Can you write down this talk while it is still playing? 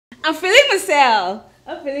I'm feeling myself.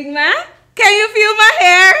 I'm feeling my. Can you feel my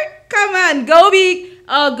hair? Come on, go big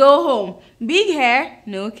or go home. Big hair,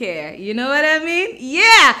 no care. You know what I mean?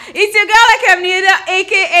 Yeah, it's your girl Akamnida,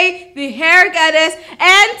 aka the Hair Goddess,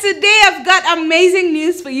 and today I've got amazing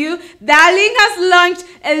news for you. Darling has launched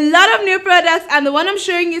a lot of new products, and the one I'm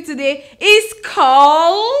showing you today is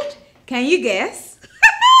called. Can you guess?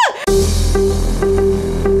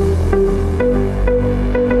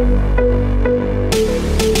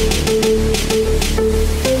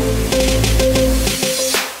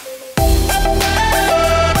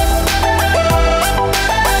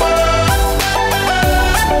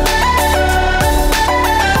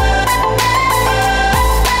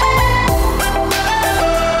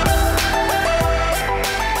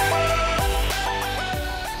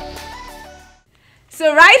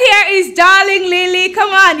 So right here is darling Lilly. Come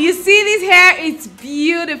on, you see this hair? It's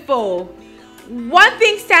beautiful. One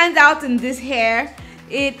thing stands out in this hair.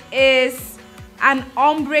 It is an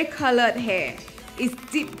ombre colored hair. It's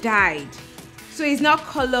deep dyed. So it's not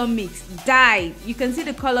color mixed, dyed. You can see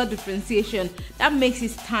the color differentiation. That makes it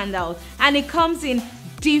stand out. And it comes in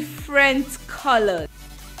different colors.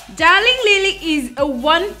 Darling Lilly is a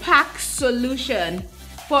one-pack solution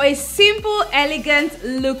for a simple, elegant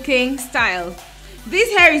looking style.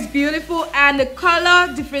 This hair is beautiful and the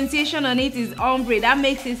color differentiation on it is ombre. That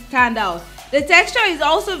makes it stand out. The texture is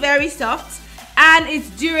also very soft and it's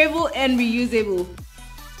durable and reusable.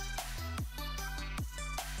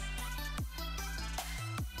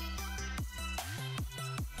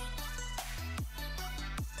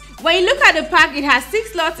 When you look at the pack, it has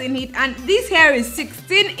 6 slots in it and this hair is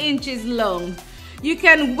 16 inches long. You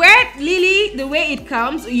can wear Lilly the way it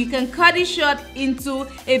comes, or you can cut it short into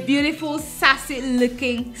a beautiful, sassy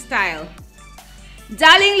looking style.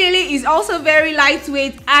 Darling Lilly is also very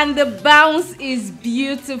lightweight and the bounce is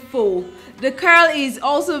beautiful. The curl is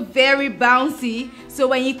also very bouncy, so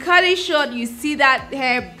when you cut it short, you see that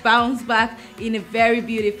hair bounce back in a very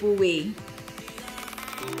beautiful way.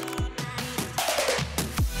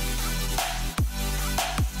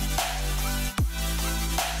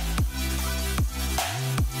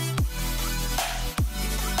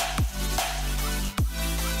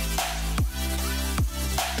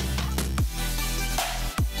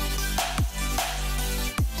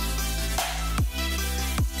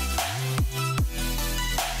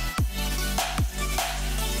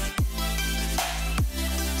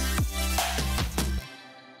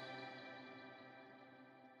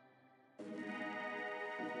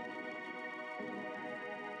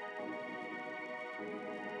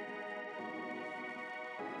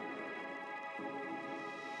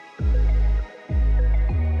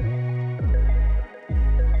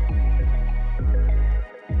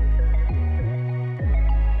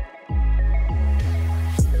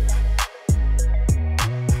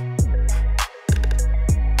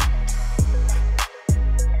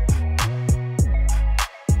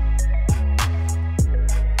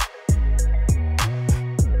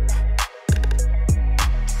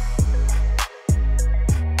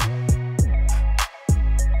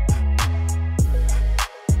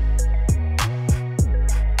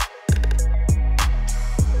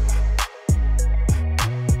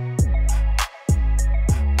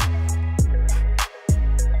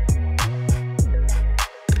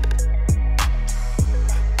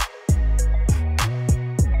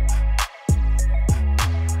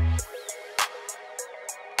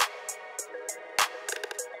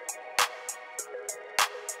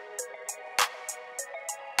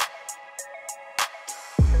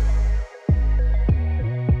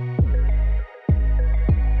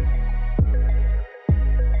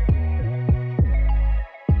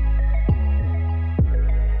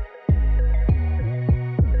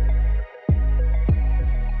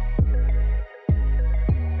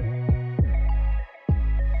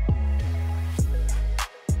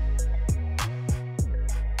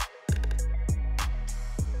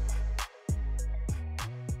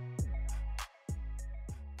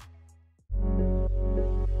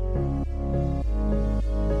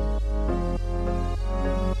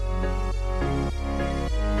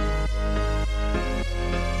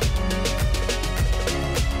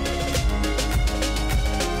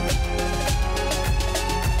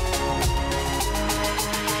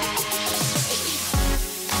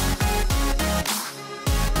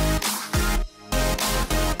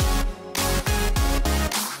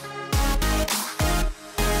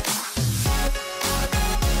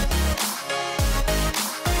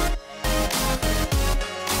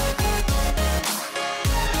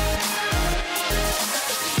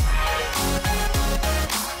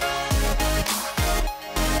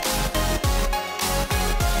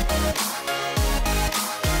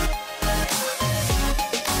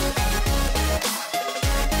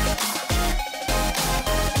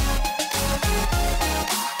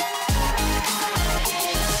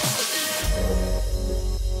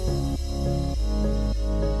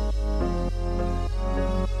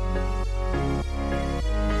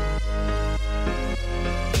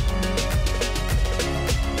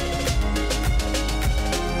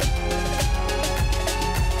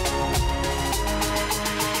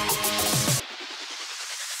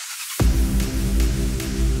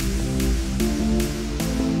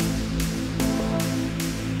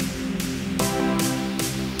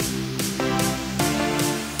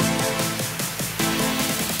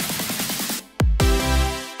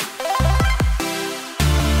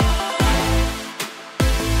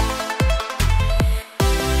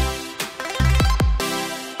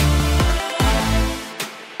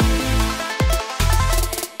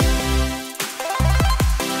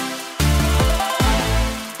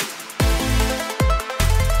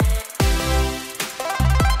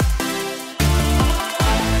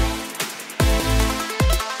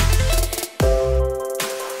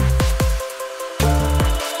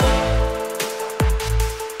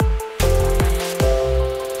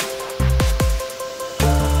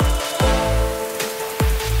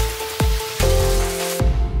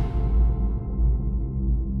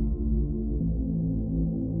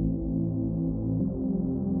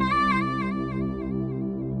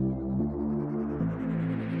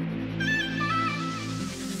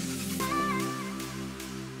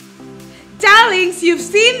 darlings, you've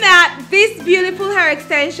seen that this beautiful hair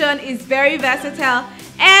extension is very versatile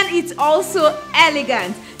and it's also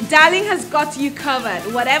elegant. Darling has got you covered.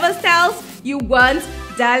 Whatever styles you want,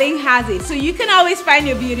 Darling has it. So you can always find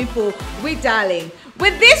your beautiful with Darling.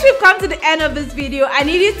 With this, we've come to the end of this video. I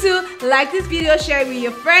need you to like this video, share it with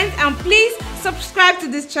your friends, and please subscribe to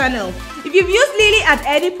this channel. If you've used Lilly at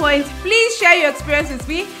any point, please share your experience with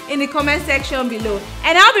me in the comment section below,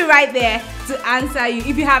 and I'll be right there to answer you.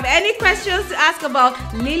 If you have any questions to ask about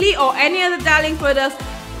Lilly or any other Darling products,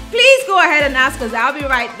 please go ahead and ask us. I'll be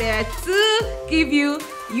right there to give you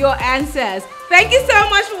your answers. Thank you so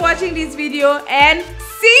much for watching this video, and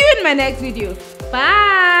see you in my next video.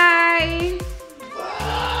 Bye.